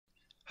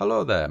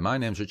Hello there, my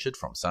name's Richard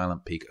from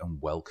Silent Peak and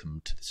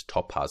welcome to this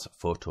Topaz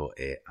Photo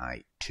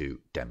AI 2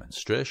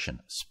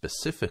 demonstration,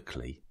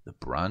 specifically the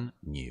brand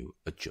new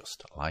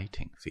Adjust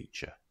Lighting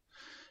feature.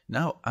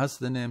 Now, as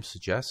the name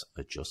suggests,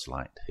 Adjust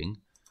Lighting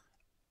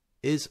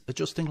is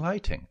adjusting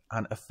lighting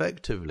and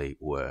effectively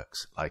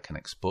works like an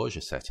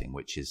exposure setting,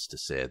 which is to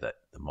say that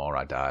the more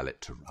I dial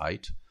it to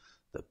right,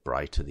 the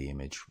brighter the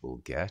image will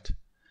get,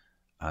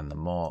 and the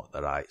more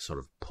that I sort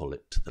of pull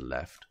it to the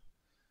left,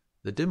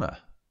 the dimmer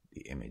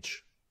the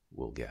image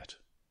will get.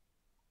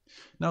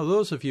 Now,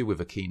 those of you with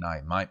a keen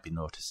eye might be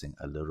noticing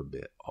a little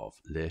bit of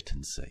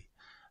latency,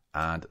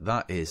 and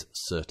that is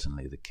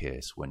certainly the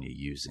case when you're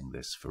using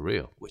this for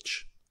real,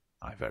 which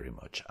I very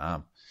much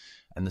am.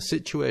 And the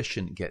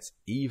situation gets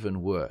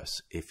even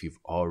worse if you've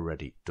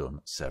already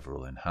done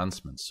several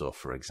enhancements. So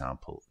for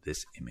example,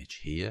 this image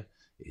here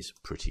is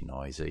pretty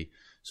noisy.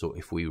 So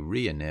if we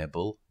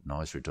re-enable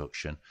noise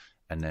reduction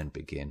and then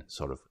begin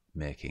sort of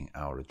making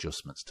our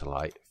adjustments to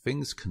light,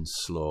 things can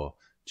slow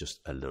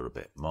just a little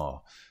bit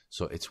more.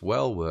 So it's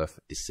well worth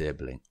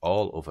disabling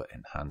all other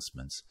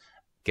enhancements,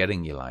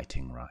 getting your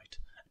lighting right,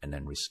 and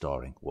then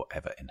restoring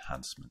whatever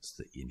enhancements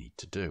that you need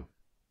to do.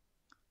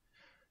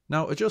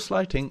 Now, Adjust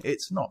Lighting,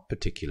 it's not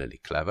particularly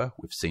clever.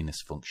 We've seen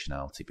this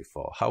functionality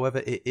before.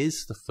 However, it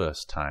is the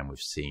first time we've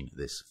seen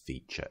this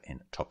feature in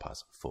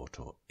Topaz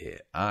Photo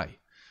AI.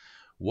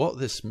 What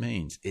this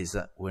means is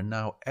that we're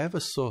now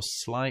ever so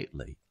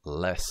slightly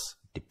less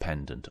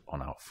dependent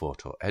on our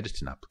photo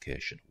editing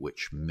application,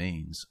 which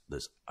means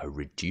there's a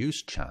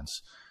reduced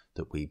chance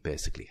that we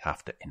basically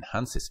have to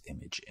enhance this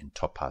image in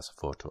Topaz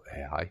Photo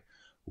AI,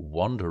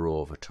 wander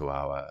over to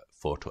our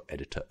photo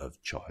editor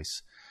of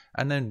choice,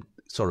 and then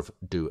sort of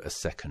do a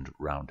second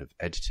round of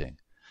editing.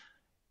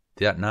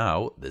 That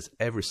now there's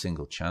every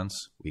single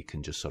chance we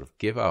can just sort of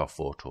give our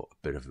photo a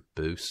bit of a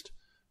boost,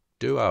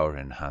 do our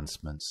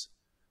enhancements,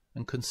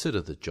 and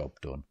consider the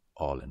job done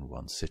all in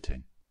one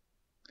sitting.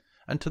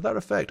 And to that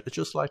effect,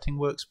 Adjust Lighting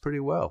works pretty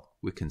well.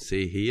 We can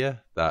see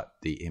here that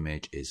the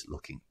image is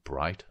looking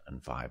bright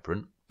and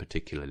vibrant,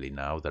 particularly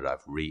now that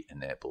I've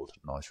re-enabled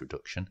noise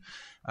reduction.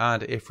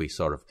 And if we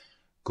sort of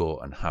go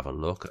and have a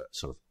look at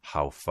sort of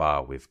how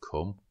far we've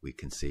come, we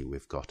can see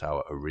we've got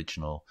our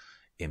original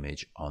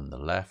image on the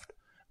left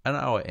and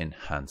our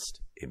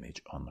enhanced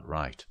image on the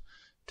right.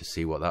 To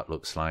see what that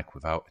looks like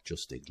without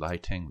adjusting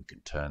lighting, we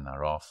can turn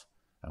that off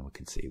and we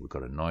can see we've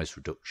got a noise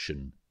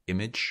reduction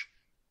image,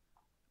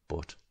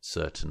 but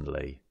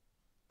certainly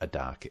a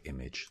darker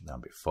image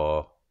than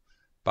before.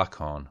 Back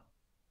on,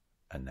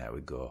 and there we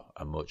go,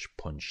 a much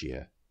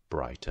punchier,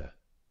 brighter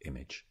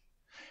image.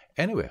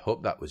 Anyway,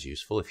 hope that was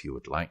useful. If you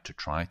would like to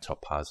try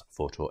Topaz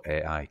Photo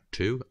AI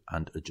 2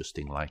 and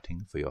adjusting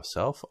lighting for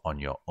yourself on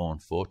your own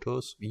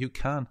photos, you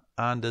can,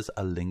 and there's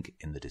a link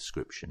in the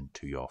description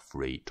to your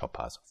free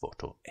Topaz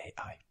Photo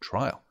AI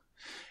trial.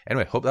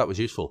 Anyway, hope that was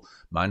useful.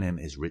 My name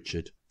is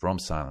Richard from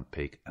Silent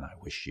Peak, and I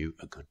wish you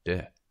a good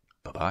day.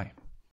 Bye-bye.